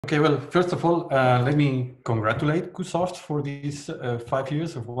Okay, well, first of all, let me congratulate QSoft for these 5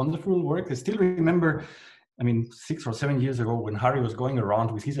 years of wonderful work. I still remember, I mean, 6 or 7 years ago when Harry was going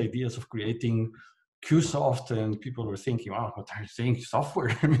around with his ideas of creating QSoft, and people were thinking, "Oh, what are you saying?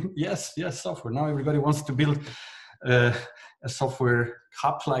 Software?" I mean, yes, software. Now everybody wants to build a software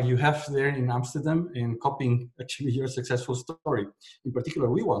hub like you have there in Amsterdam, and copying actually your successful story. In particular,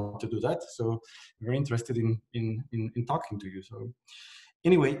 we want to do that, so we're very interested in talking to you. So.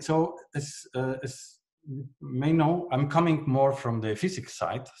 Anyway, so as you may know, I'm coming more from the physics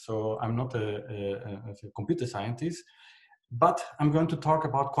side, so I'm not a computer scientist, but I'm going to talk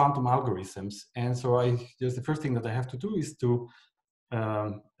about quantum algorithms. And so just the first thing that I have to do is to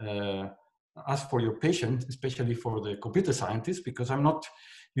ask for your patience, especially for the computer scientists, because I'm not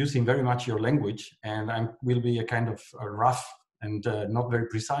using very much your language, and I will be a kind of rough and not very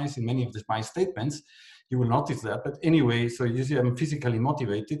precise in many of my statements. You will notice that. But anyway, so you see I'm physically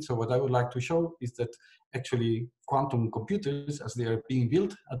motivated. So what I would like to show is that actually quantum computers, as they are being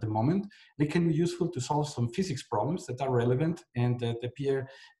built at the moment, they can be useful to solve some physics problems that are relevant and that appear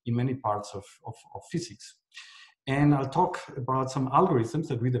in many parts of physics. And I'll talk about some algorithms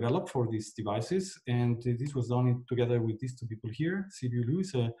that we developed for these devices. And this was done together with these two people here. Silvio Liu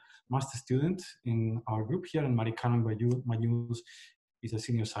is a master student in our group here, and Maricano Mayus is a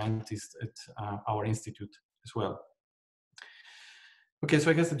senior scientist at our institute as well. Okay, so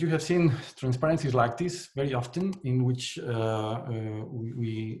I guess that you have seen transparencies like this very often, in which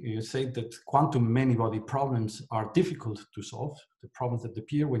we say that quantum many-body problems are difficult to solve. The problems that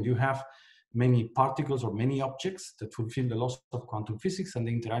appear when you have many particles or many objects that fulfill the laws of quantum physics and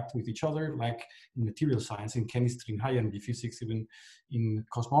they interact with each other, like in material science, in chemistry, in high energy physics, even in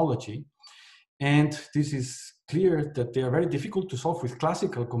cosmology. And this is clear that they are very difficult to solve with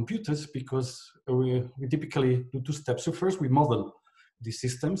classical computers because we typically do two steps. So first we model these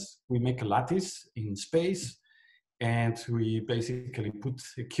systems. We make a lattice in space, and we basically put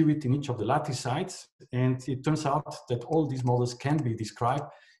a qubit in each of the lattice sides. And it turns out that all these models can be described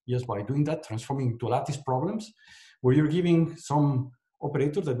just by doing that, transforming into lattice problems, where you're giving some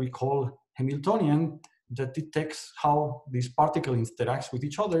operator that we call Hamiltonian that detects how this particle interacts with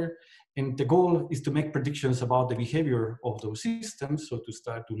each other. And the goal is to make predictions about the behavior of those systems. So to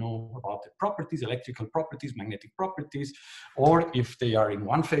start to know about the properties, electrical properties, magnetic properties, or if they are in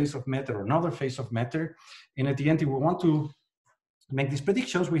one phase of matter or another phase of matter. And at the end, if we want to make these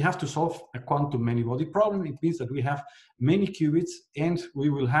predictions, we have to solve a quantum many-body problem. It means that we have many qubits, and we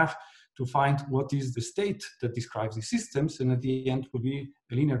will have to find what is the state that describes these systems. And at the end will be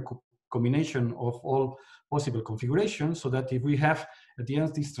a linear combination of all possible configurations, so that if we have at the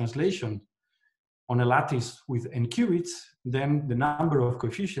end this translation on a lattice with n qubits, then the number of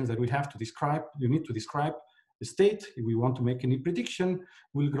coefficients that we have to describe, you need to describe the state, if we want to make any prediction,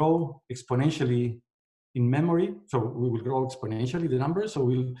 will grow exponentially in memory. So we will grow exponentially the number, so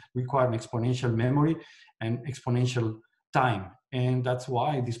we'll require an exponential memory and exponential time. And that's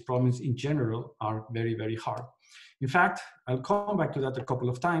why these problems in general are very, very hard. In fact, I'll come back to that a couple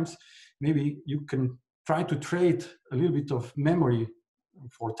of times. Maybe you can try to trade a little bit of memory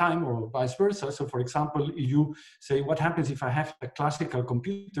for time or vice versa. So for example, you say, what happens if I have a classical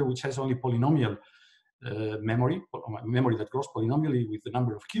computer which has only polynomial memory that grows polynomially with the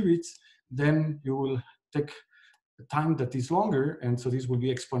number of qubits, then you will take a time that is longer, and so this will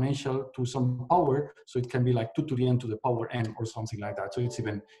be exponential to some power, so it can be like 2 to the n to the power n or something like that, so it's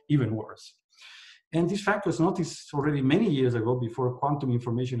even worse. And this fact was noticed already many years ago, before quantum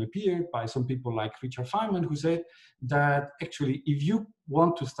information appeared, by some people like Richard Feynman, who said that actually if you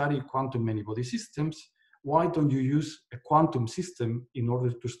want to study quantum many-body systems, why don't you use a quantum system in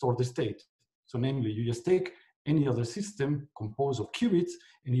order to store the state? So namely, you just take any other system composed of qubits,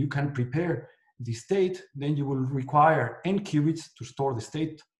 and you can prepare the state. Then you will require n qubits to store the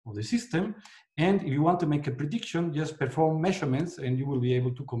state of the system. And if you want to make a prediction, just perform measurements and you will be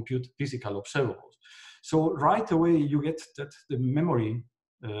able to compute physical observables. So right away, you get that the memory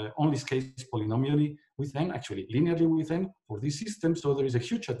only scales polynomially with n, actually linearly with n for this system. So there is a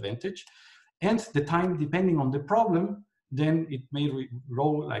huge advantage. And the time, depending on the problem, then it may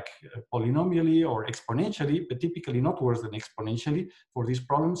grow like polynomially or exponentially, but typically not worse than exponentially for this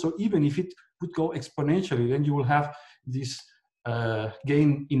problem. So even if it would go exponentially, then you will have this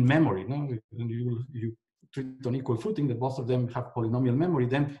gain in memory. No? You treat on equal footing that both of them have polynomial memory,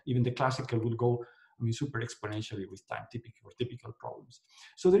 then even the classical will go super exponentially with time, typical problems.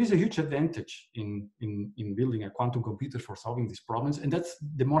 So there is a huge advantage in building a quantum computer for solving these problems, and that's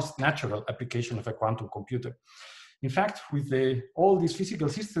the most natural application of a quantum computer. In fact, with all these physical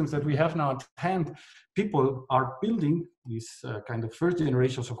systems that we have now at hand, people are building these kind of first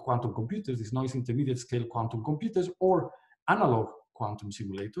generations of quantum computers, these noise intermediate scale quantum computers, or analog quantum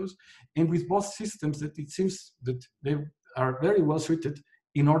simulators. And with both systems, that it seems that they are very well suited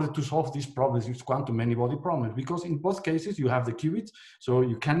in order to solve these problems, these quantum many-body problems, because in both cases you have the qubits, so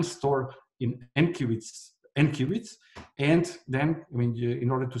you can store in n qubits, and then in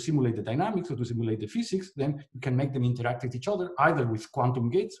order to simulate the dynamics or to simulate the physics, then you can make them interact with each other, either with quantum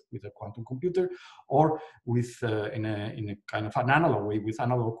gates, with a quantum computer, or with in a kind of an analog way, with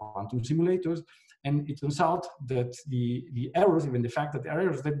analog quantum simulators. And it turns out that the errors, even the fact that the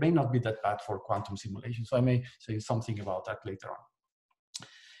errors, they may not be that bad for quantum simulation. So I may say something about that later on.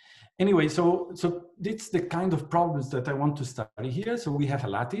 Anyway, so it's the kind of problems that I want to study here. So we have a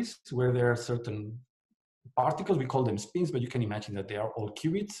lattice where there are certain particles, we call them spins, but you can imagine that they are all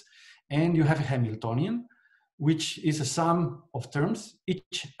qubits. And you have a Hamiltonian, which is a sum of terms,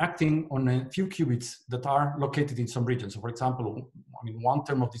 each acting on a few qubits that are located in some region. So for example, one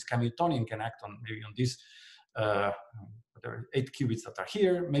term of this Hamiltonian can act on maybe on this, there are 8 qubits that are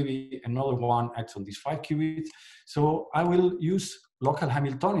here, maybe another one acts on these 5 qubits. So I will use local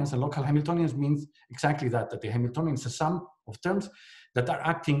Hamiltonians, and local Hamiltonians means exactly that the Hamiltonian is a sum of terms that are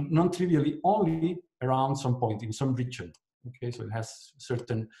acting non-trivially only around some point in some region. Okay, so it has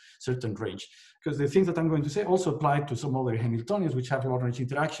certain range. Because the things that I'm going to say also apply to some other Hamiltonians which have Lagrange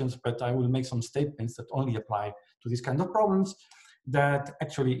interactions, but I will make some statements that only apply to these kind of problems, that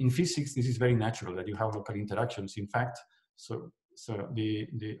actually in physics, this is very natural that you have local interactions. In fact, so the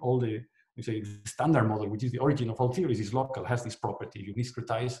standard model, which is the origin of all theories, is local, has this property. You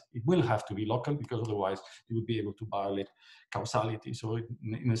discretize, it will have to be local, because otherwise you would be able to violate causality. So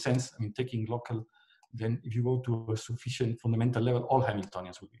in a sense, taking local, then if you go to a sufficient fundamental level, all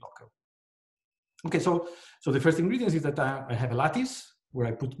Hamiltonians will be local. Okay, so the first ingredient is that I have a lattice where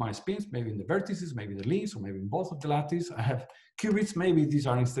I put my spins, maybe in the vertices, maybe in the links, or maybe in both of the lattice. I have qubits, maybe these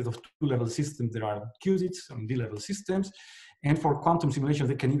are, instead of 2-level systems, there are qubits, D-level systems. And for quantum simulations,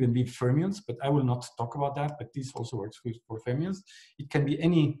 they can even be fermions, but I will not talk about that, but this also works for fermions. It can be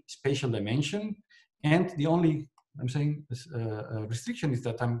any spatial dimension. And the only, restriction is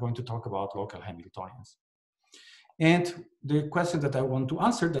that I'm going to talk about local Hamiltonians. And the question that I want to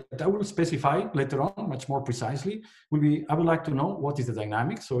answer, that I will specify later on much more precisely, will be, I would like to know what is the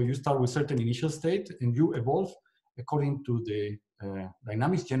dynamics. So you start with certain initial state and you evolve according to the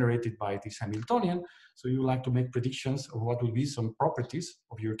dynamics generated by this Hamiltonian. So you like to make predictions of what will be some properties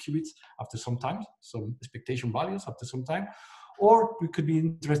of your qubits after some time, some expectation values after some time. Or we could be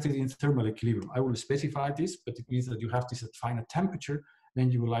interested in thermal equilibrium. I will specify this, but it means that you have this at finite temperature. Then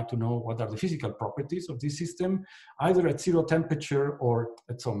you would like to know what are the physical properties of this system, either at 0 temperature or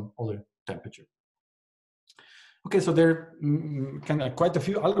at some other temperature. Okay, so there are quite a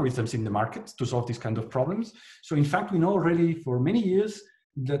few algorithms in the market to solve these kind of problems. So in fact, we know already for many years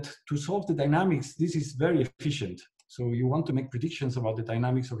that to solve the dynamics, this is very efficient. So you want to make predictions about the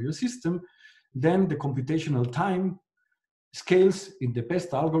dynamics of your system, then the computational time scales in the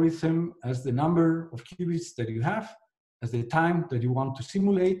best algorithm as the number of qubits that you have, as the time that you want to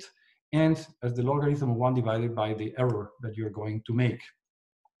simulate, and as the logarithm of 1 divided by the error that you're going to make.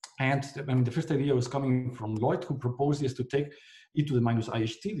 And the first idea was coming from Lloyd, who proposed this to take e to the minus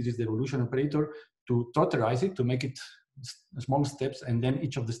IHT, this is the evolution operator, to tautorize it, to make it small steps, and then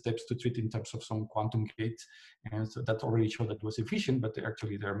each of the steps to treat in terms of some quantum gates. And so that already showed that it was efficient, but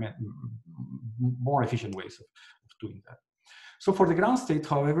actually there are more efficient ways of doing that. So for the ground state,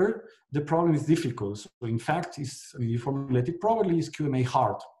 however, the problem is difficult. So in fact, you formulate it properly, is QMA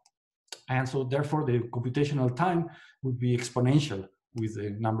hard. And so therefore the computational time would be exponential with the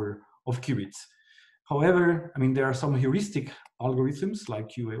number of qubits. However, there are some heuristic algorithms like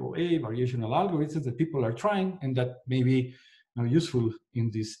QAOA, variational algorithms that people are trying and that may be useful in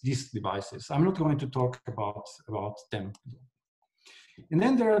these devices. I'm not going to talk about them. And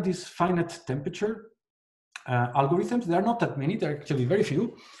then there are these finite temperature algorithms. There are not that many, there are actually very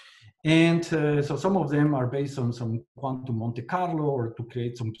few. And so some of them are based on some quantum Monte Carlo or to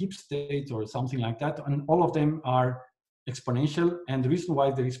create some keep state or something like that. And all of them are exponential. And the reason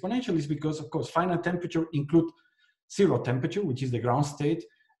why they're exponential is because, of course, finite temperature include 0 temperature, which is the ground state.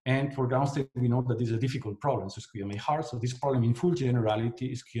 And for ground state, we know that this is a difficult problem, so it's QMA hard. So this problem in full generality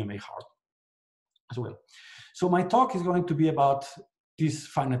is QMA hard as well. So my talk is going to be about this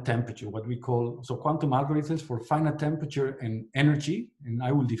finite temperature, what we call, so quantum algorithms for finite temperature and energy. And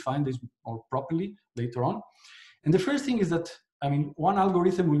I will define this more properly later on. And the first thing is that, one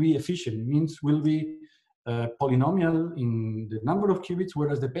algorithm will be efficient, means will be polynomial in the number of qubits,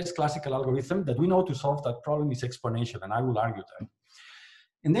 whereas the best classical algorithm that we know to solve that problem is exponential, and I will argue that.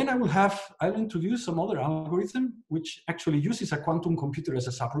 And then I'll introduce some other algorithm which actually uses a quantum computer as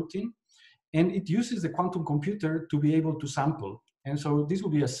a subroutine, and it uses the quantum computer to be able to sample. And so this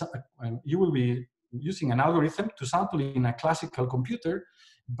will be you will be using an algorithm to sample in a classical computer,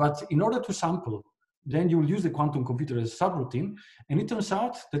 but in order to sample, then you will use the quantum computer as a subroutine. And it turns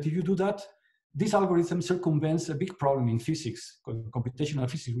out that if you do that, this algorithm circumvents a big problem in physics, computational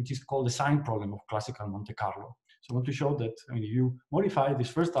physics, which is called the sign problem of classical Monte Carlo. So I want to show that if you modify this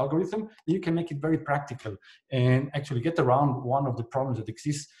first algorithm, you can make it very practical and actually get around one of the problems that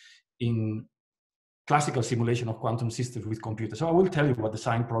exists in classical simulation of quantum systems with computers. So I will tell you what the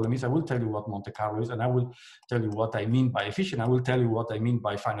sign problem is, I will tell you what Monte Carlo is, and I will tell you what I mean by efficient, I will tell you what I mean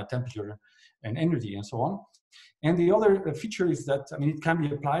by finite temperature and energy and so on. And the other feature is that, it can be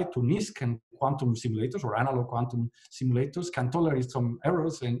applied to NISQ and quantum simulators or analog quantum simulators, can tolerate some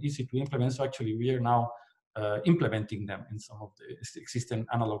errors and easy to implement. So actually we are now implementing them in some of the existing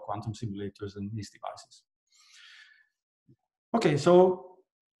analog quantum simulators and NISQ devices. Okay, so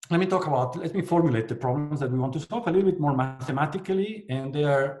let me formulate the problems that we want to solve a little bit more mathematically, and they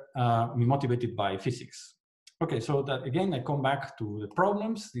are motivated by physics. Okay, so that again, I come back to the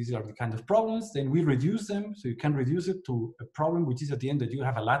problems. These are the kind of problems. Then we reduce them. So you can reduce it to a problem, which is at the end that you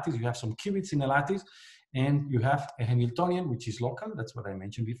have a lattice, you have some qubits in a lattice, and you have a Hamiltonian, which is local. That's what I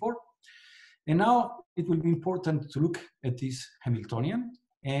mentioned before. And now it will be important to look at this Hamiltonian.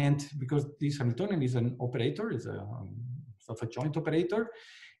 And because this Hamiltonian is an operator, is a self-adjoint operator,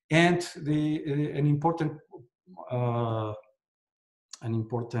 and an important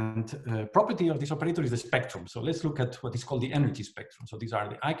property of this operator is the spectrum. So let's look at what is called the energy spectrum. So these are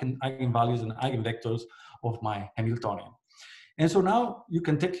the eigenvalues and eigenvectors of my Hamiltonian. And so now you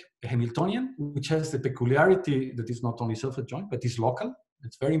can take a Hamiltonian, which has the peculiarity that is not only self-adjoint, but is local.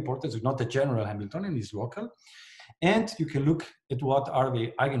 It's very important. It's not a general Hamiltonian, it's local. And you can look at what are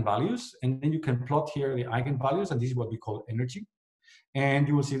the eigenvalues, and then you can plot here the eigenvalues, and this is what we call energy. And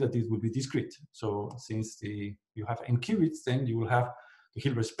you will see that it will be discrete. So since you have n qubits, then you will have the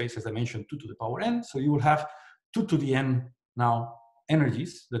Hilbert space, as I mentioned, 2 to the power n. So you will have 2 to the n now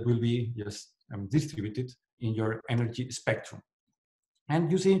energies that will be just distributed in your energy spectrum. And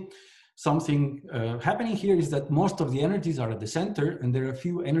you see something happening here is that most of the energies are at the center, and there are a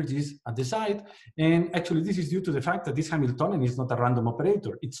few energies at the side. And actually, this is due to the fact that this Hamiltonian is not a random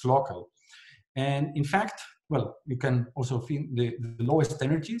operator, it's local. And in fact, well, you can also find the lowest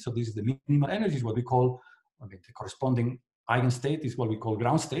energy. So this is the minimal energy, is what we call, the corresponding eigenstate is what we call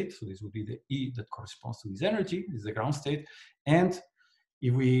ground state. So this would be the E that corresponds to this energy, this is the ground state. And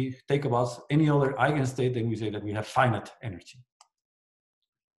if we take about any other eigenstate, then we say that we have finite energy.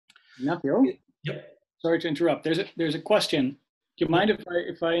 Ignacio? Yep. Sorry to interrupt. There's a question. Do you mind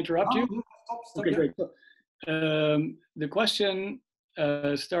if I interrupt you? Stop, okay, great. The question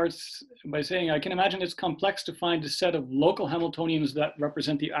starts by saying, I can imagine it's complex to find a set of local Hamiltonians that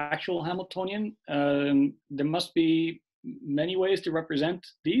represent the actual Hamiltonian. There must be many ways to represent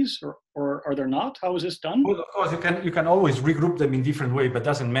these, or are there not? How is this done? Well, of course, you can always regroup them in different ways, but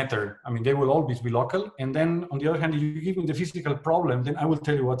doesn't matter. They will always be local. And then on the other hand, if you give me the physical problem, then I will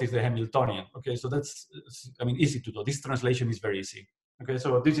tell you what is the Hamiltonian. Okay, so that's, easy to do. This translation is very easy. Okay,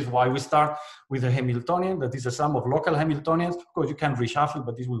 so this is why we start with a Hamiltonian, that is a sum of local Hamiltonians. Of course, you can reshuffle,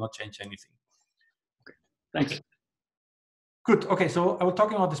 but this will not change anything. Okay, thanks. Okay. Good. Okay, so I was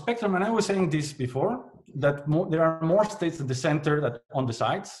talking about the spectrum, and I was saying this before, that there are more states at the center than on the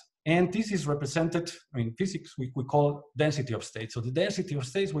sides. And this is represented, in physics, we call density of states. So the density of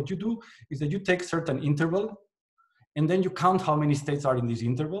states, what you do is that you take certain interval, and then you count how many states are in this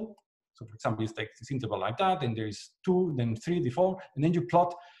interval. So for example, you take this interval like that, and there is 2, then 3, then 4, and then you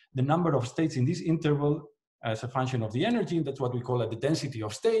plot the number of states in this interval as a function of the energy. That's what we call the density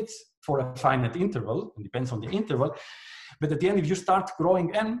of states for a finite interval. It depends on the interval. But at the end, if you start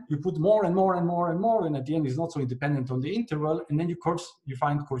growing n, you put more and more and more and more, and at the end it's not so independent on the interval, and then you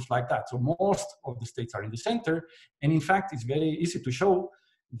find curves like that. So most of the states are in the center, and in fact, it's very easy to show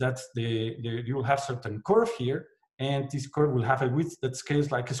that you will have certain curve here, and this curve will have a width that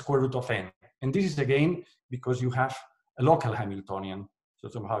scales like a square root of n. And this is again because you have a local Hamiltonian. So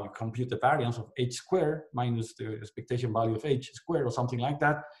somehow you compute the variance of h squared minus the expectation value of h squared or something like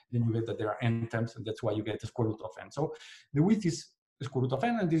that. Then you get that there are n terms, and that's why you get the square root of n. So the width is the square root of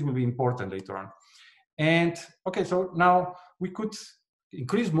n, and this will be important later on. And okay, so now we could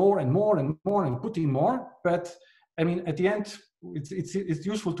increase more and more and more and put in more, but at the end, it's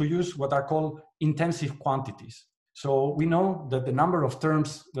useful to use what are called intensive quantities. So we know that the number of terms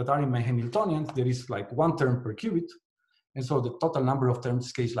that are in my Hamiltonian, there is like 1 term per qubit. And so the total number of terms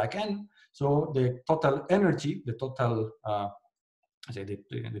scales like n. So the total energy, the total,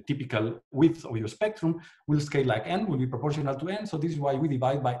 the typical width of your spectrum will scale like n, will be proportional to n. So this is why we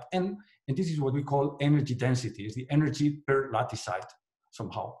divide by n. And this is what we call energy density, is the energy per lattice site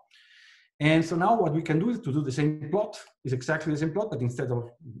somehow. And so now what we can do is to do the same plot, is exactly the same plot, but instead of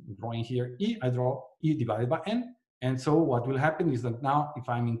drawing here E, I draw E divided by n. And so what will happen is that now if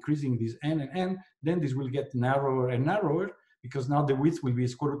I'm increasing this n and n, then this will get narrower and narrower, because now the width will be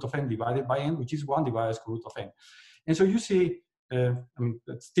square root of n divided by n, which is 1 divided by square root of n. And so you see, I mean,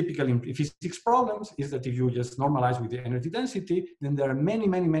 that's typical in physics problems, is that if you just normalize with the energy density, then there are many,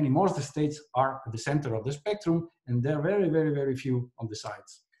 many, many more of the states are at the center of the spectrum, and there are very, very, very few on the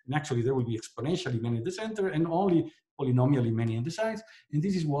sides. And actually there will be exponentially many at the center and only polynomially many on the sides. And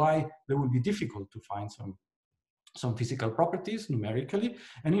this is why there will be difficult to find some physical properties numerically.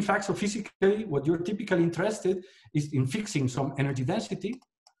 And in fact, so physically, what you're typically interested is in fixing some energy density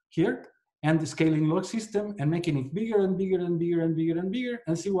here and the scaling log system and making it bigger and bigger and bigger and bigger and bigger,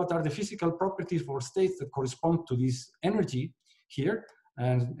 and see what are the physical properties for states that correspond to this energy here.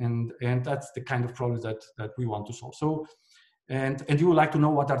 And that's the kind of problem that we want to solve. So, and you would like to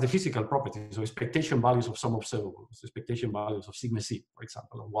know what are the physical properties, so expectation values of some observables, expectation values of sigma c, for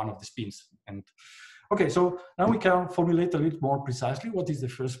example, of one of the spins. And okay, so now we can formulate a little more precisely what is the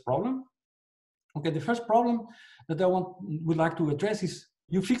first problem. Okay, the first problem that I would like to address is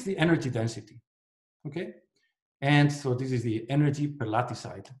you fix the energy density, okay? And so this is the energy per lattice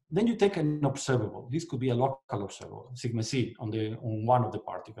site. Then you take an observable. This could be a local observable, sigma c, on one of the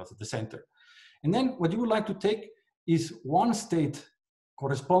particles at the center. And then what you would like to take is one state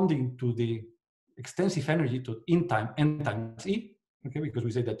corresponding to the extensive energy to n times e, okay, because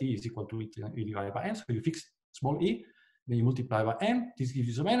we say that E is equal to E divided by n, so you fix small e, then you multiply by n, this gives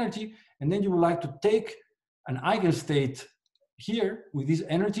you some energy, and then you would like to take an eigenstate here with this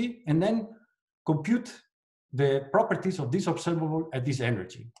energy, and then compute the properties of this observable at this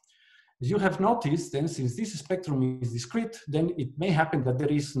energy. As you have noticed, then, since this spectrum is discrete, then it may happen that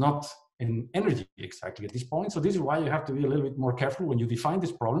there is not an energy exactly at this point. So this is why you have to be a little bit more careful when you define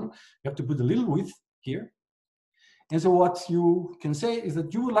this problem. You have to put a little width here. And so what you can say is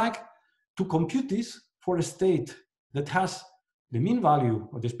that you would like to compute this for a state that has the mean value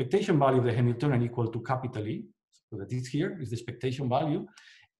or the expectation value of the Hamiltonian equal to capital E. So that this here is the expectation value,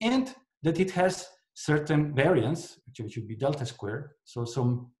 and that it has certain variance, which should be delta squared, so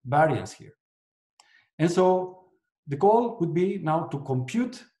some variance here. And so the goal would be now to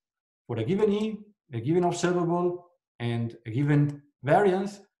compute for a given E, a given observable, and a given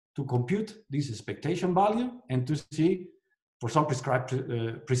variance, to compute this expectation value and to see for some prescribed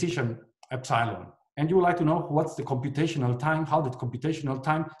precision epsilon. And you would like to know what's the computational time, how that computational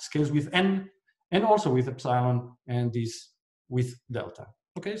time scales with n, and also with epsilon, and this with delta.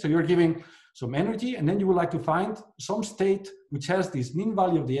 Okay, so you're giving some energy, and then you would like to find some state which has this mean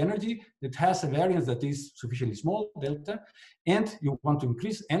value of the energy that has a variance that is sufficiently small, delta, and you want to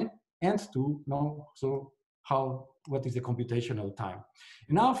increase n, and to know what is the computational time.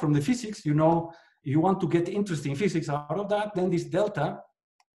 And now from the physics, you know, if you want to get interesting physics out of that, then this delta,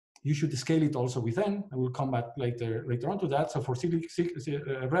 you should scale it also with n. I will come back later on to that. So for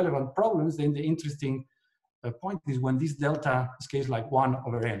relevant problems, then the interesting point is when this delta scales like 1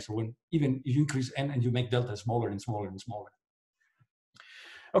 over n. So when even if you increase n and you make delta smaller and smaller and smaller.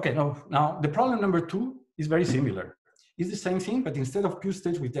 Okay, now the problem number 2 is very similar. It's the same thing, but instead of Q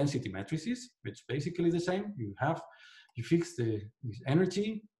states with density matrices, it's basically the same. You fix this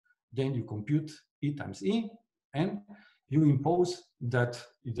energy, then you compute E times E, and you impose that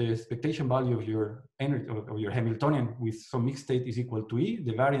the expectation value of your energy of your Hamiltonian with some mixed state is equal to E.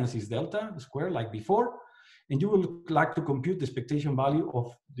 The variance is delta squared like before, and you will like to compute the expectation value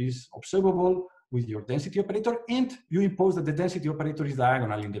of this observable with your density operator, and you impose that the density operator is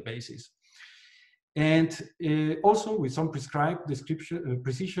diagonal in the basis. And also with some prescribed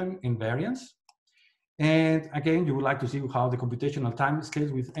precision and variance. And again, you would like to see how the computational time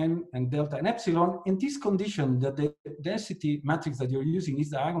scales with n and delta and epsilon. In this condition that the density matrix that you're using is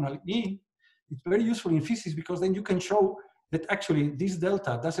diagonal E, it's very useful in physics because then you can show that actually this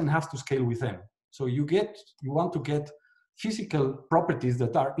delta doesn't have to scale with n. So you want to get physical properties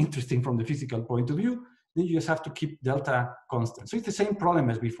that are interesting from the physical point of view, then you just have to keep delta constant. So it's the same problem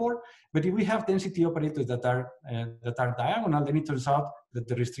as before, but if we have density operators that are diagonal, then it turns out that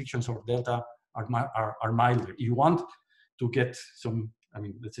the restrictions of delta are milder. You want to get some,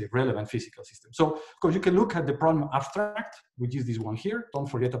 let's say, relevant physical system. So, of course, you can look at the problem abstract, which is this one here. Don't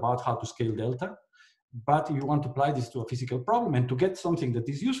forget about how to scale delta. but if you want to apply this to a physical problem and to get something that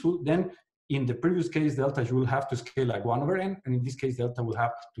is useful, then in the previous case, delta you will have to scale like 1 over n, and in this case, delta will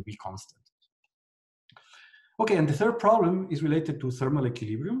have to be constant. Okay, and the third problem is related to thermal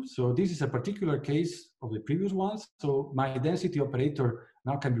equilibrium. So this is a particular case of the previous ones. So my density operator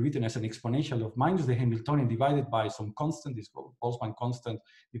now can be written as an exponential of minus the Hamiltonian divided by some constant, this called Boltzmann constant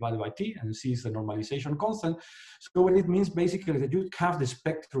divided by t, and c is the normalization constant. So what it means basically that you have the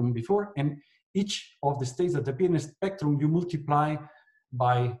spectrum before, and each of the states that appear in the spectrum, you multiply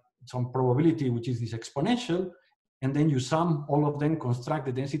by some probability, which is this exponential, and then you sum all of them, construct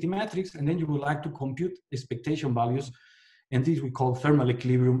the density matrix, and then you would like to compute expectation values, and this we call thermal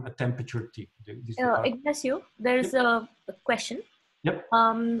equilibrium at temperature T. Ignacio, there's a question. Yep.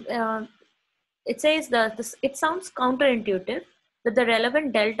 It says that it sounds counterintuitive that the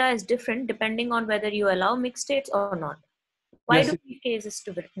relevant delta is different depending on whether you allow mixed states or not. Why do these cases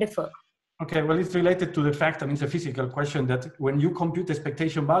differ? Okay, well, it's related to the fact, I mean, it's a physical question that when you compute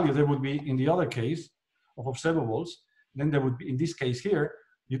expectation value, there would be, in the other case of observables, then there would be, in this case here,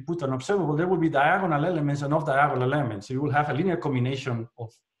 you put an observable, there will be diagonal elements and off-diagonal elements. So you will have a linear combination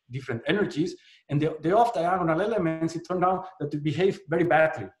of different energies, and the off-diagonal elements, it turned out that they behave very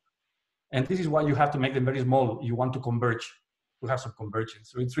badly. And this is why you have to make them very small. You want to converge, to have some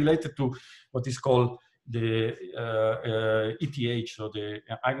convergence. So it's related to what is called the ETH, so the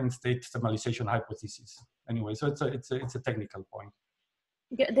eigenstate thermalization hypothesis. Anyway, so it's a technical point.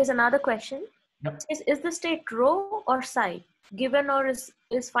 There's another question. Yep. Is the state rho or psi given, or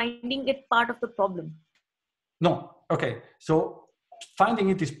is finding it part of the problem? No. Okay. So finding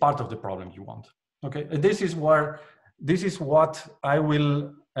it is part of the problem you want. Okay. And this is what I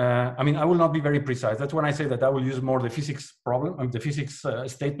will. I mean, I will not be very precise. That's when I say that I will use more the physics problem, the physics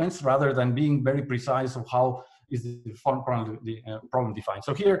statements, rather than being very precise of how is the problem defined.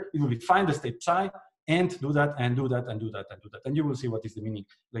 So here it will be find the state psi and do that and do that and do that and do that, and you will see what is the meaning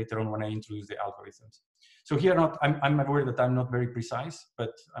later on when I introduce the algorithms. So here, I'm aware that I'm not very precise,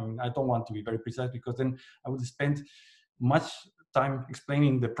 but I mean, I don't want to be very precise because then I would spend much time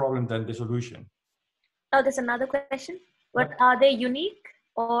explaining the problem than the solution. Oh, there's another question. But are they unique?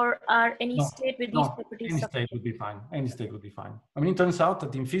 Or are any state with these properties? Any state would be fine. Any state would be fine. I mean, it turns out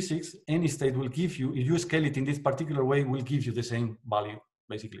that in physics, any state will give you, if you scale it in this particular way, will give you the same value,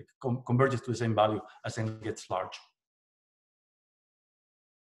 basically, converges to the same value as n gets large.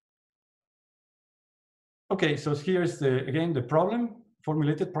 Okay, so here's again the problem.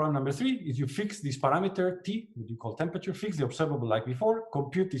 Formulated problem number 3 is you fix this parameter T, what you call temperature, fix the observable like before,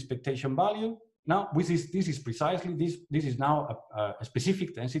 compute the expectation value. Now, this is precisely, this is now a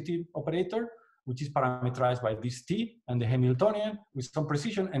specific density operator, which is parameterized by this T and the Hamiltonian with some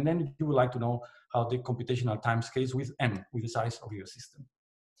precision, and then you would like to know how the computational time scales with n, with the size of your system.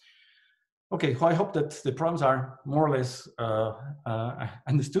 Okay, so I hope that the problems are more or less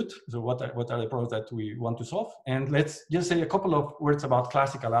understood. So what are the problems that we want to solve? And let's just say a couple of words about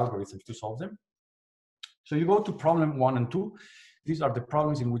classical algorithms to solve them. So you go to problem 1 and 2. These are the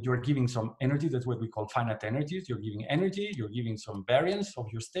problems in which you're giving some energy. That's what we call finite energies. You're giving energy, you're giving some variance of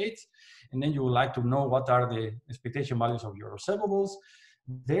your states, and then you would like to know what are the expectation values of your observables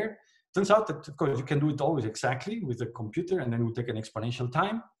there. Turns out that, of course, you can do it always exactly with the computer, and then it will take an exponential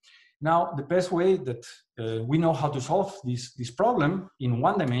time. Now, the best way that we know how to solve this problem in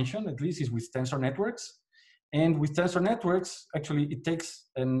one dimension, at least, is with tensor networks. And with tensor networks, actually, it takes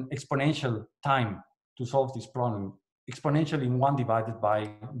an exponential time to solve this problem. Exponentially in 1 divided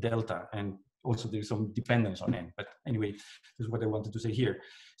by delta, and also there's some dependence on n. But anyway, this is what I wanted to say here.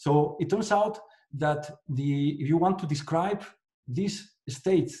 So it turns out that if you want to describe these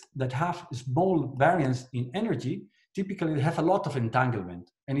states that have small variance in energy, typically they have a lot of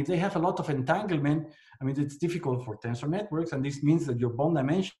entanglement. And if they have a lot of entanglement, I mean, it's difficult for tensor networks, and this means that your bond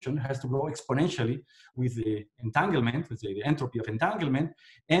dimension has to grow exponentially with the entanglement, let's say the entropy of entanglement.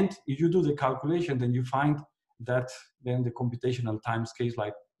 And if you do the calculation, then you find that then the computational time scales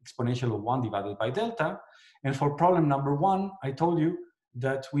like exponential of 1 divided by delta. And for problem number 1, I told you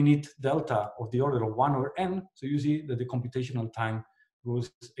that we need delta of the order of 1 over n. So you see that the computational time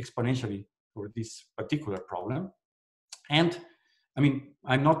goes exponentially for this particular problem. And I mean,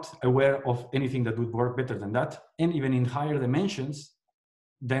 I'm not aware of anything that would work better than that. And even in higher dimensions,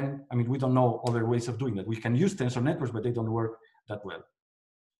 then, I mean, we don't know other ways of doing that. We can use tensor networks, but they don't work that well.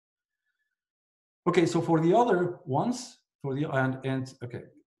 Okay, so for the other ones, for the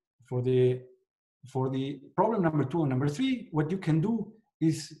problem number 2 and number 3, what you can do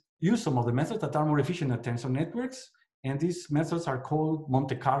is use some of the methods that are more efficient at tensor networks, and these methods are called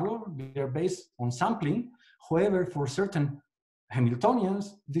Monte Carlo. They are based on sampling. However, for certain Hamiltonians,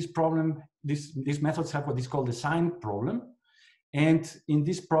 these methods have what is called the sign problem. And in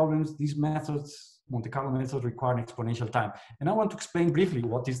these problems, these methods, Monte Carlo methods, require an exponential time. And I want to explain briefly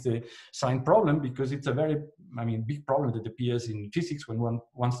what is the sign problem, because it's a very, big problem that appears in physics when one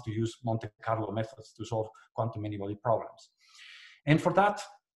wants to use Monte Carlo methods to solve quantum many-body problems. And for that,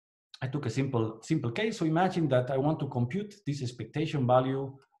 I took a simple case. So imagine that I want to compute this expectation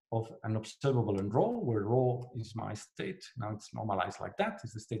value of an observable in rho, where rho is my state. Now it's normalized like that.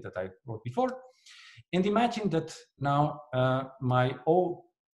 It's the state that I wrote before. And imagine that now my O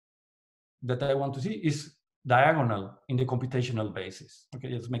that I want to see is diagonal in the computational basis. Okay,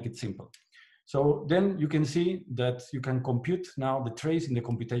 let's make it simple. So then you can see that you can compute now the trace in the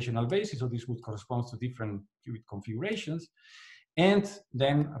computational basis. So this would correspond to different qubit configurations. And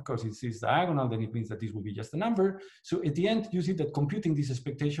then, of course, it is diagonal, then it means that this will be just a number. So at the end, you see that computing this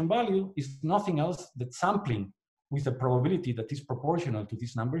expectation value is nothing else than sampling with a probability that is proportional to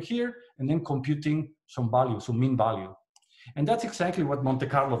this number here, and then computing some value, some mean value. And that's exactly what Monte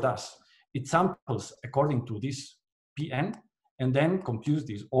Carlo does. It samples according to this Pn, and then computes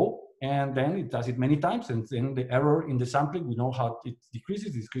this O, and then it does it many times, and then the error in the sampling, we know how it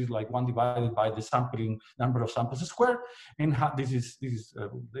decreases. It decreases like 1 divided by the sampling number of samples squared, and this is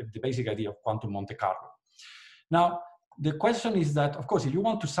the basic idea of quantum Monte Carlo. Now, the question is that, of course, if you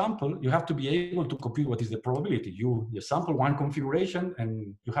want to sample, you have to be able to compute what is the probability. You sample one configuration,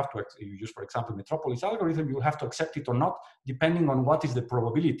 and you have to, if you use, for example, Metropolis algorithm, you have to accept it or not, depending on what is the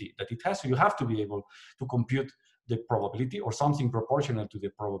probability that it has. So you have to be able to compute the probability or something proportional to the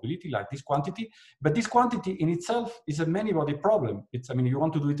probability, like this quantity. But this quantity in itself is a many-body problem. You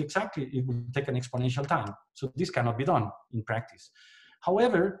want to do it exactly, it will take an exponential time. So this cannot be done in practice.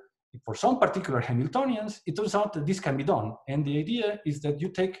 However, for some particular Hamiltonians, it turns out that this can be done. And the idea is that you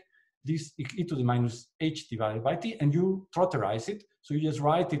take this e to the minus h divided by t, and you trotterize it. So you just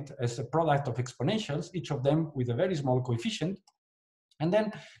write it as a product of exponentials, each of them with a very small coefficient. And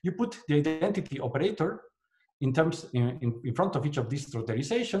then you put the identity operator in front of each of these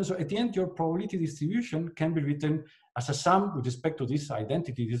trottarizations. So at the end, your probability distribution can be written as a sum with respect to this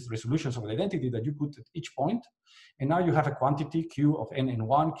identity, these resolutions of the identity that you put at each point. And now you have a quantity q of n and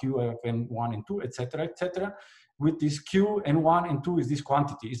 1, q of n1 and 2, etc., etc. With this q n1 and 2 is this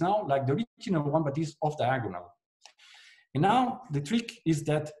quantity. It's now like the original one, but is off diagonal. And now the trick is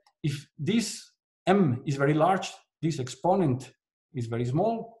that if this m is very large, this exponent is very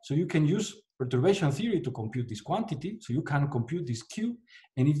small, so you can use perturbation theory to compute this quantity. So you can compute this q,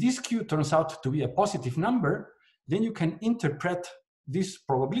 and if this q turns out to be a positive number, then you can interpret this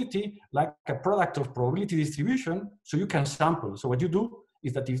probability like a product of probability distribution, so you can sample. So what you do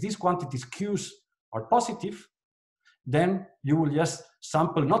is that if these quantities q's are positive, then you will just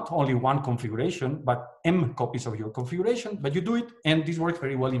sample not only one configuration, but m copies of your configuration, but you do it, and this works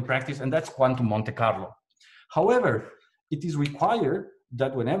very well in practice, and that's quantum Monte Carlo. However, it is required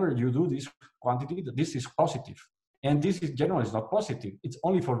that whenever you do this quantity, that this is positive. And this is generally not positive. It's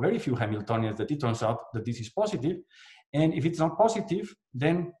only for very few Hamiltonians that it turns out that this is positive. And if it's not positive,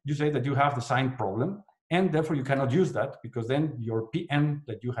 then you say that you have the sign problem, and therefore you cannot use that, because then your Pn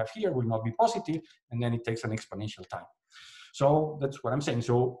that you have here will not be positive, and then it takes an exponential time. So that's what I'm saying.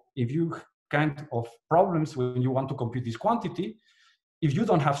 So if you kind of problems when you want to compute this quantity, if you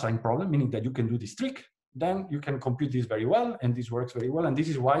don't have sign problem, meaning that you can do this trick, then you can compute this very well, and this works very well. And this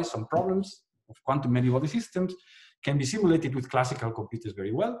is why some problems of quantum many-body systems can be simulated with classical computers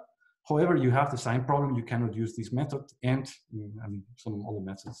very well. However, you have the sign problem, you cannot use this method, and some other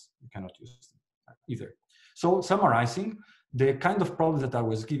methods you cannot use either. So summarizing, the kind of problems that I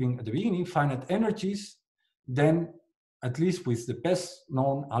was giving at the beginning, finite energies, then at least with the best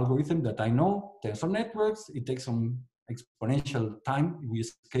known algorithm that I know, tensor networks, it takes some exponential time. We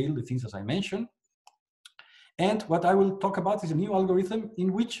scale the things as I mentioned. And what I will talk about is a new algorithm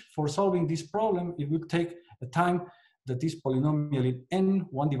in which, for solving this problem, it will take a time that is polynomial in n,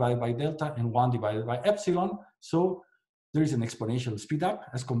 1 divided by delta and 1 divided by epsilon. So there is an exponential speed up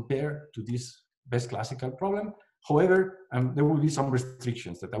as compared to this best classical problem. However, there will be some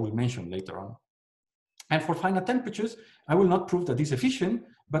restrictions that I will mention later on. And for finite temperatures, I will not prove that it's efficient,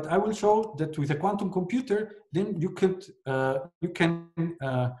 but I will show that with a quantum computer, then you can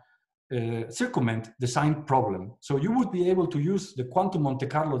circumvent the sign problem. So you would be able to use the quantum Monte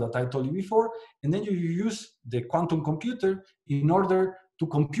Carlo that I told you before, and then you use the quantum computer in order to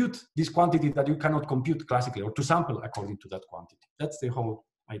compute this quantity that you cannot compute classically, or to sample according to that quantity. That's the whole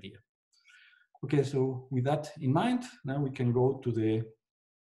idea. Okay, so with that in mind, now we can go to the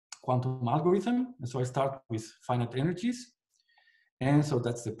quantum algorithm. And so I start with finite energies. And so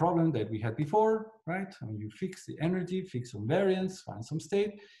that's the problem that we had before, right? I mean, you fix the energy, fix some variance, find some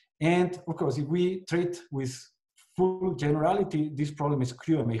state. And of course, if we treat with full generality, this problem is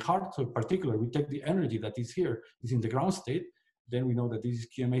QMA hard. So in particular, we take the energy that is here, is in the ground state. Then we know that this is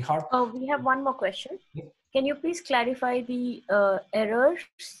QMA hard. Oh, we have one more question. Can you please clarify the errors,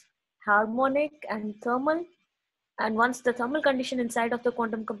 harmonic and thermal? And once the thermal condition inside of the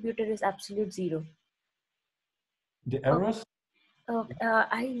quantum computer is absolute zero. The errors?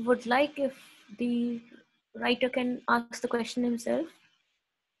 I would like if the writer can ask the question himself.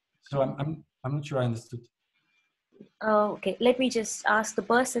 So I'm not sure I understood. Okay, let me just ask the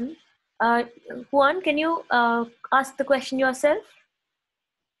person. Juan, can you ask the question yourself?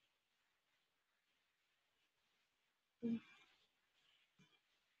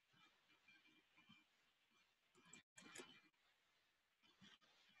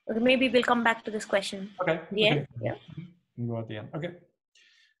 Okay, maybe we'll come back to this question. Okay. Yeah. Okay. Yeah. We'll go at the end. Okay.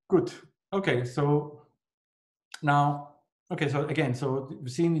 Good. Okay. So now, okay. So again, so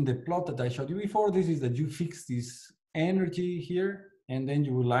you've seen in the plot that I showed you before, this is that you fix this energy here, and then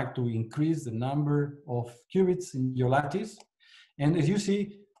you would like to increase the number of qubits in your lattice. And as you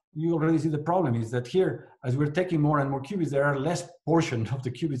see, you already see the problem is that here, as we're taking more and more qubits, there are less portion of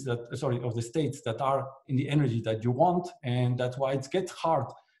the qubits that, sorry, of the states that are in the energy that you want. And that's why it gets hard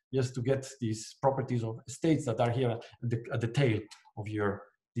just to get these properties of states that are here at the tail of your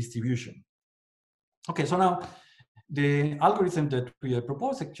distribution. Okay, so now the algorithm that we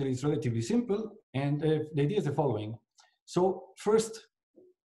propose actually is relatively simple, and the idea is the following. So first,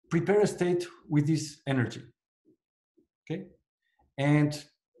 prepare a state with this energy, okay? And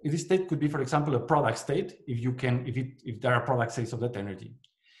this state could be, for example, a product state, if there are product states of that energy.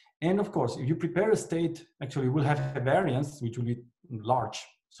 And of course, if you prepare a state, actually will have a variance which will be large.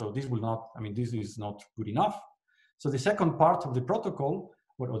 So this will not, I mean, this is not good enough. So the second part of the protocol,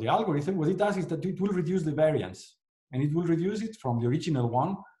 or the algorithm, what it does is that it will reduce the variance, and it will reduce it from the original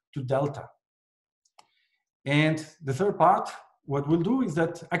one to delta. And the third part, what we'll do is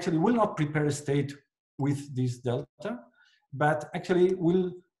that actually we'll not prepare a state with this delta, but actually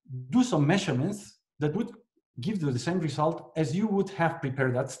we'll do some measurements that would give you the same result as you would have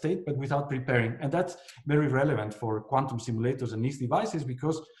prepared that state, but without preparing. And that's very relevant for quantum simulators and NISQ devices,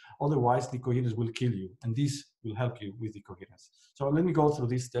 because otherwise the coherence will kill you, and this will help you with the coherence. So let me go through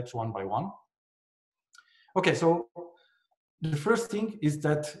these steps one by one. Okay, so the first thing is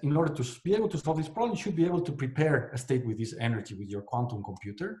that in order to be able to solve this problem, you should be able to prepare a state with this energy with your quantum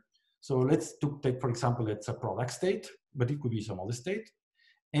computer. So let's take, for example, it's a product state, but it could be some other state.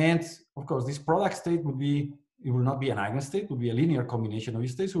 And of course, this product state would be, it will not be an eigenstate, it will be a linear combination of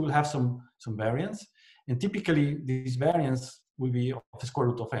these states. So we'll have some variance. And typically, this variance will be of the square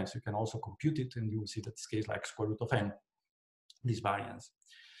root of n. So you can also compute it, and you will see that this case like square root of n, this variance.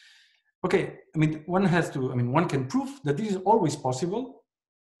 Okay, I mean, one can prove that this is always possible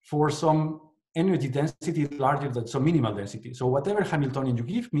for some energy density larger than some minimal density. So whatever Hamiltonian you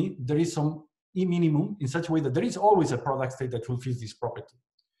give me, there is some E minimum in such a way that there is always a product state that fulfills this property.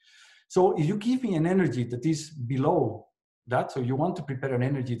 So if you give me an energy that is below that, so you want to prepare an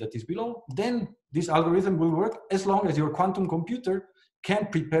energy that is below, then this algorithm will work as long as your quantum computer can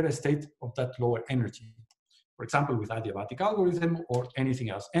prepare a state of that lower energy. For example, with adiabatic algorithm or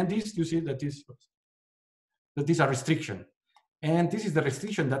anything else. And this, you see that this is a restriction. And this is the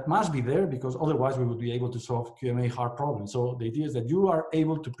restriction that must be there, because otherwise we would be able to solve QMA hard problems. So the idea is that you are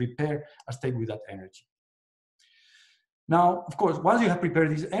able to prepare a state with that energy. Now, of course, once you have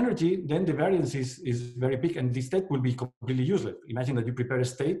prepared this energy, then the variance is very big, and this state will be completely useless. Imagine that you prepare a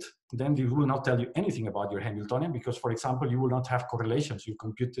state, then it will not tell you anything about your Hamiltonian, because, for example, you will not have correlations. You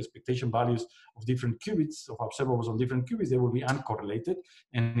compute the expectation values of different qubits, of observables on different qubits, they will be uncorrelated,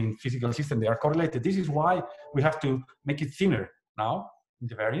 and in physical systems, they are correlated. This is why we have to make it thinner now, in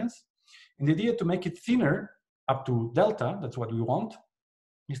the variance. And the idea to make it thinner up to delta, that's what we want,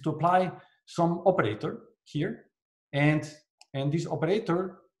 is to apply some operator here. And this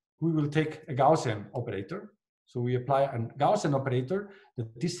operator, we will take a Gaussian operator. So we apply a Gaussian operator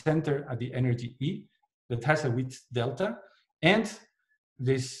that is centered at the energy E, that has a width delta. And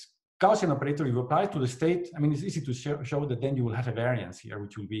this Gaussian operator you apply to the state, I mean, it's easy to show that then you will have a variance here,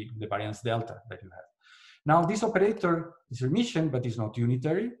 which will be the variance delta that you have. Now, this operator is Hermitian, but it's not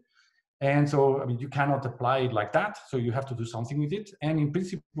unitary. And so, I mean, you cannot apply it like that. So you have to do something with it. And in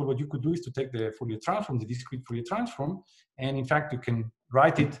principle, what you could do is to take the Fourier transform, the discrete Fourier transform. And in fact, you can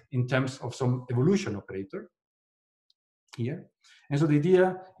write it in terms of some evolution operator here. And so the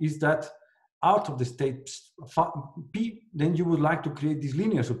idea is that out of the state P, then you would like to create this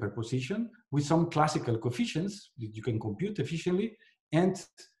linear superposition with some classical coefficients that you can compute efficiently. and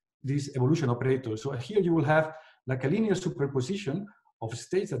this evolution operator. So here you will have like a linear superposition of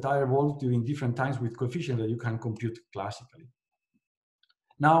states that are evolved during different times with coefficients that you can compute classically.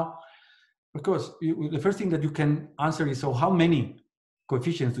 Now, of course, the first thing that you can answer is, so how many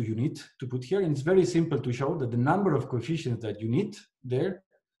coefficients do you need to put here? And it's very simple to show that the number of coefficients that you need there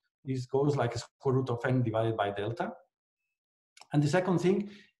goes like a square root of n divided by delta. And the second thing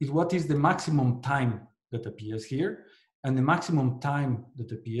is, what is the maximum time that appears here? And the maximum time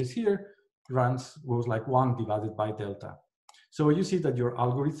that appears here goes like 1 divided by delta. So you see that your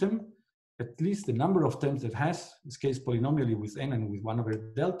algorithm, at least the number of terms that has, scales polynomially with n and with 1 over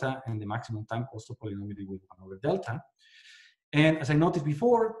delta, and the maximum time also polynomially with 1 over delta. And as I noted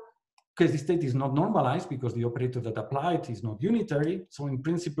before, because the state is not normalized, because the operator that applied is not unitary, so in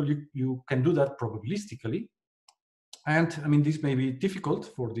principle you can do that probabilistically. And I mean, this may be difficult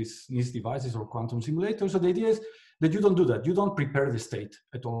for these NISQ devices or quantum simulators. So the idea is that you don't do that. You don't prepare the state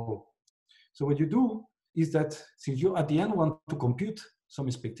at all. So what you do is that, since you at the end want to compute some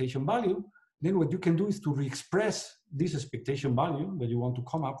expectation value, then what you can do is to re-express this expectation value that you want to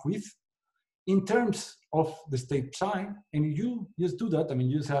come up with in terms of the state psi, and you just do that. I mean,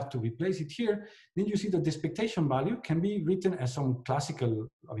 you just have to replace it here. Then you see that the expectation value can be written as some classical,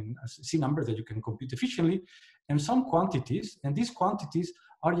 I mean, as C number that you can compute efficiently, and some quantities, and these quantities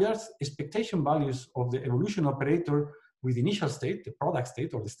are just expectation values of the evolution operator with initial state, the product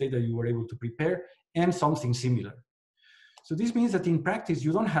state, or the state that you were able to prepare, and something similar. So this means that in practice,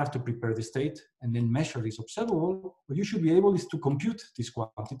 you don't have to prepare the state and then measure this observable. What you should be able is to compute these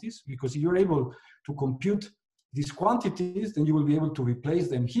quantities, because if you're able to compute these quantities, then you will be able to replace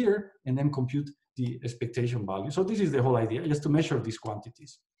them here and then compute the expectation value. So this is the whole idea, just to measure these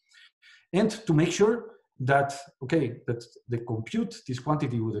quantities. And to make sure that, okay, that they compute this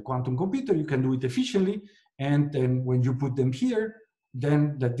quantity with a quantum computer, you can do it efficiently. And then when you put them here,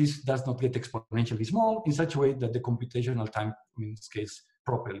 then that this does not get exponentially small in such a way that the computational time scales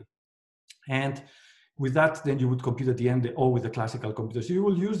properly. And with that, then you would compute at the end the O with the classical computer. So you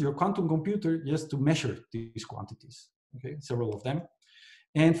will use your quantum computer just to measure these quantities, okay, several of them.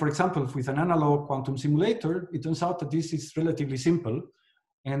 And for example, with an analog quantum simulator, it turns out that this is relatively simple.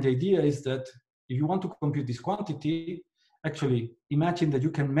 And the idea is that if you want to compute this quantity, actually imagine that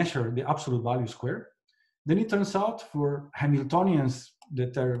you can measure the absolute value square. Then it turns out for Hamiltonians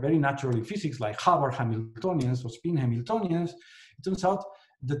that are very natural in physics, like Hubbard Hamiltonians or spin Hamiltonians, it turns out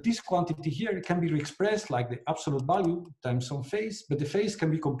that this quantity here can be expressed like the absolute value times some phase, but the phase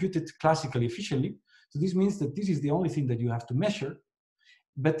can be computed classically efficiently. So this means that this is the only thing that you have to measure.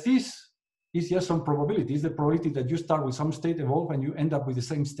 But this is just some probability. It's the probability that you start with some state evolve and you end up with the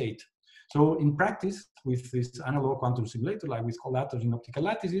same state. So in practice, with this analog quantum simulator, like with cold atoms in optical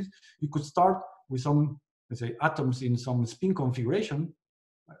lattices, you could start with some, let's say, atoms in some spin configuration.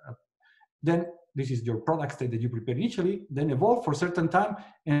 Then this is your product state that you prepare initially, then evolve for a certain time,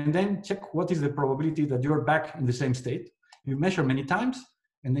 and then check what is the probability that you're back in the same state. You measure many times,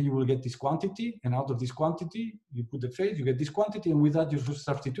 and then you will get this quantity, and out of this quantity, you put the phase, you get this quantity, and with that, you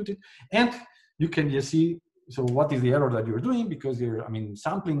substitute it, and you can just see, so what is the error that you're doing, because you're, I mean,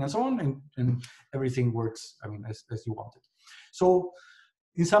 sampling and so on, and everything works, I mean, as you want it. So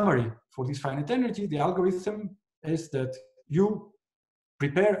in summary, for this finite energy, the algorithm is that you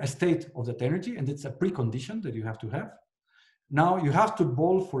prepare a state of that energy, and it's a precondition that you have to have. Now you have to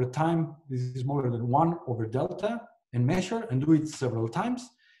evolve for a time, this is smaller than 1 over delta, and measure and do it several times.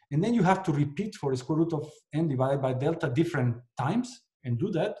 And then you have to repeat for a square root of n divided by delta different times and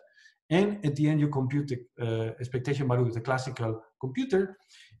do that. And at the end, you compute the expectation value with a classical computer.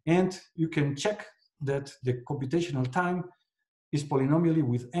 And you can check that the computational time is polynomially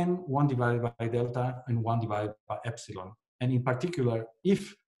with n, 1 divided by delta and 1 divided by epsilon. And in particular,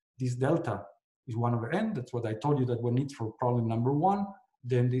 if this delta is 1 over n, that's what I told you that we need for problem number 1,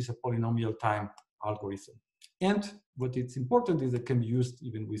 then this is a polynomial time algorithm. And what it's important is that it can be used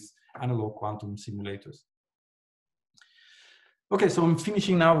even with analog quantum simulators. Okay, so I'm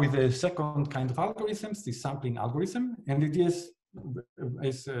finishing now with the second kind of algorithms, the sampling algorithm. And the idea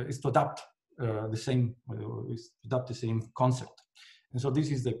is to adapt the same concept. And so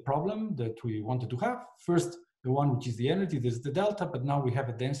this is the problem that we wanted to have. First, the one which is the energy, this is the delta, but now we have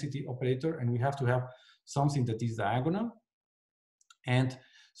a density operator and we have to have something that is diagonal. And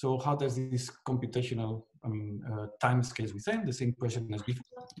so how does this computational, time scales with n? The same question as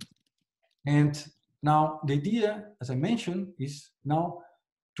before. And now the idea, as I mentioned, is now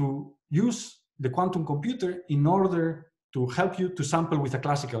to use the quantum computer in order to help you to sample with a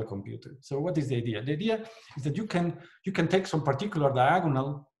classical computer. So what is the idea? The idea is that you can take some particular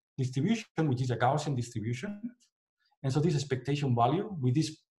diagonal distribution, which is a Gaussian distribution, And so this expectation value with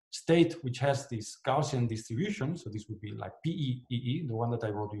this state which has this Gaussian distribution, so this would be like PEEE, the one that I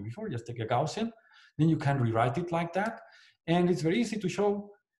wrote you before, just take a Gaussian, then you can rewrite it like that. And it's very easy to show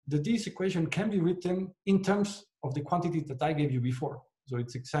that this equation can be written in terms of the quantity that I gave you before. So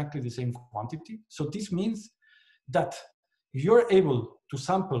it's exactly the same quantity. So this means that if you're able to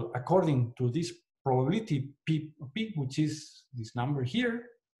sample according to this probability P, which is this number here,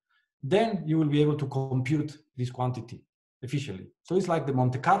 then you will be able to compute this quantity efficiently. So it's like the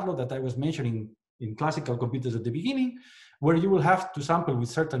Monte Carlo that I was mentioning in classical computers at the beginning, where you will have to sample with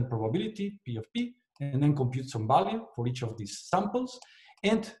certain probability, P of P, and then compute some value for each of these samples.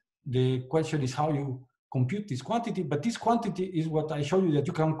 And the question is how you compute this quantity, but this quantity is what I showed you that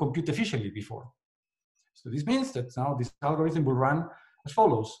you can compute efficiently before. So this means that now this algorithm will run as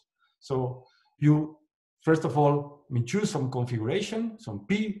follows. So you, first of all, choose some configuration, some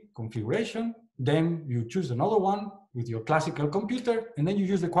P configuration, then you choose another one with your classical computer, and then you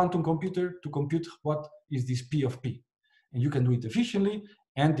use the quantum computer to compute what is this P of P. And you can do it efficiently,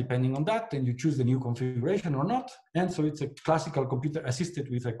 and depending on that, then you choose the new configuration or not. And so it's a classical computer assisted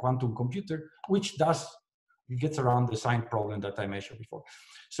with a quantum computer, which gets around the sign problem that I mentioned before.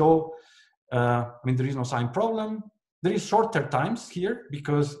 So, there is no sign problem. There is shorter times here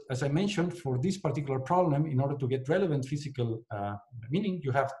because, as I mentioned, for this particular problem, in order to get relevant physical meaning,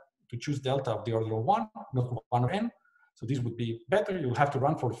 you have to choose delta of the order of 1, not 1 or n. So this would be better. You'll have to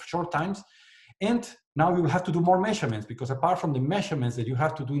run for short times. And now you will have to do more measurements because apart from the measurements that you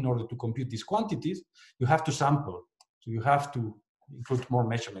have to do in order to compute these quantities, you have to sample. So you have to include more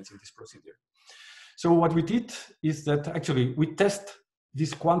measurements in this procedure. So what we did is that actually we test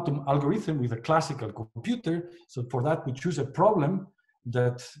this quantum algorithm with a classical computer. So for that, we choose a problem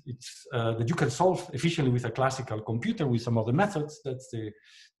that that you can solve efficiently with a classical computer with some of the methods. That's the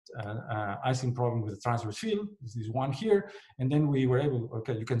Ising problem with the transverse field. This is one here, and then we were able.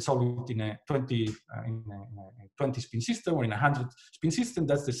 Okay, you can solve it in a 20 spin system or in a 100 spin system.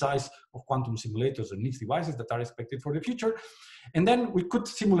 That's the size of quantum simulators and NISQ devices that are expected for the future. And then we could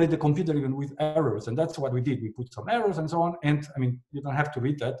simulate the computer even with errors, and that's what we did. We put some errors and so on. And you don't have to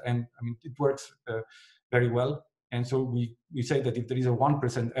read that, and it works very well. And so we say that if there is a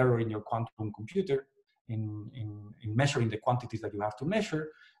 1% error in your quantum computer in measuring the quantities that you have to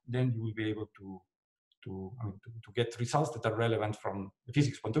measure, then you will be able to get results that are relevant from the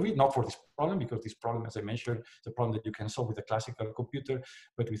physics point of view, not for this problem, because this problem, as I mentioned, is a problem that you can solve with a classical computer,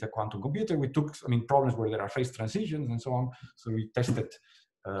 but with a quantum computer, we took problems where there are phase transitions and so on, so we tested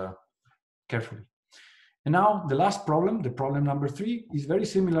carefully. And now the last problem, the problem number 3, is very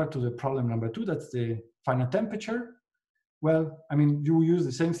similar to the problem number 2, that's the finite temperature. Well, you use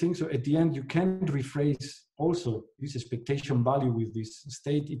the same thing, so at the end you can rephrase also this expectation value with this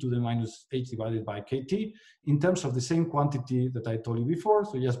state e to the minus h divided by kt in terms of the same quantity that I told you before.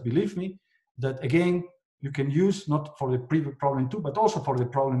 So just believe me that again, you can use not for the previous problem 2, but also for the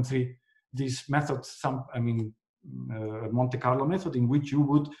problem 3, this method, Monte Carlo method, in which you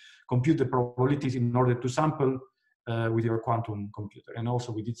would compute the probabilities in order to sample with your quantum computer. And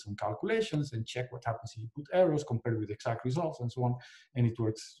also we did some calculations and check what happens if you put errors compared with exact results and so on, and it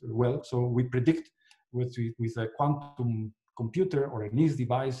works well. So we predict with a quantum computer or a NISQ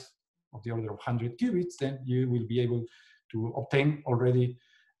device of the order of 100 qubits, then you will be able to obtain already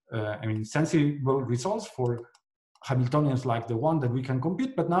sensible results for Hamiltonians like the one that we can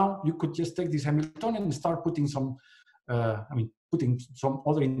compute. But now you could just take this Hamiltonian and start putting some putting some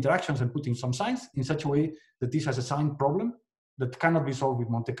other interactions and putting some signs in such a way that this has a sign problem that cannot be solved with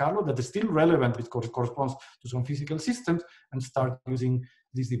Monte Carlo, that is still relevant, which corresponds to some physical systems, and start using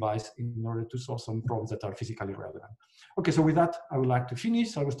this device in order to solve some problems that are physically relevant. Okay, so with that, I would like to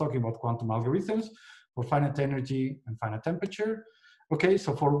finish. I was talking about quantum algorithms for finite energy and finite temperature. Okay,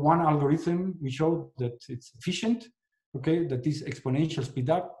 so for one algorithm, we showed that it's efficient. Okay, that is exponential speed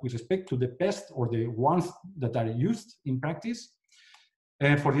up with respect to the best or the ones that are used in practice.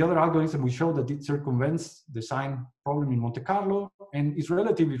 And for the other algorithm, we showed that it circumvents the sign problem in Monte Carlo and is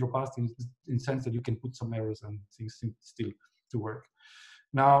relatively robust in the sense that you can put some errors and things still to work.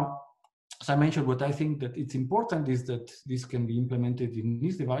 Now, as I mentioned, what I think that it's important is that this can be implemented in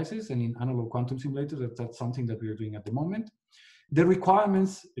these devices and in analog quantum simulators. That's something that we are doing at the moment. The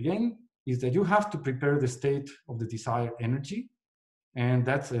requirements, again, is that you have to prepare the state of the desired energy, and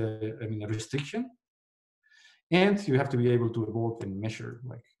that's a restriction. And you have to be able to evolve and measure,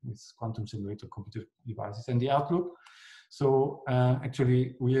 like with quantum simulator computer devices. And the outlook, so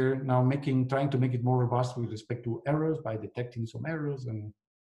actually we are now trying to make it more robust with respect to errors by detecting some errors, and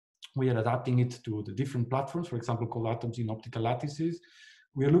we are adapting it to the different platforms, for example, called atoms in optical lattices,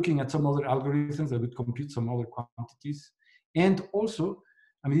 we are looking at some other algorithms that would compute some other quantities. And also,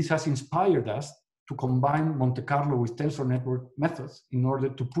 I mean, this has inspired us to combine Monte Carlo with tensor network methods in order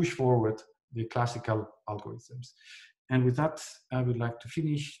to push forward the classical algorithms. And with that, I would like to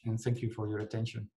finish and thank you for your attention.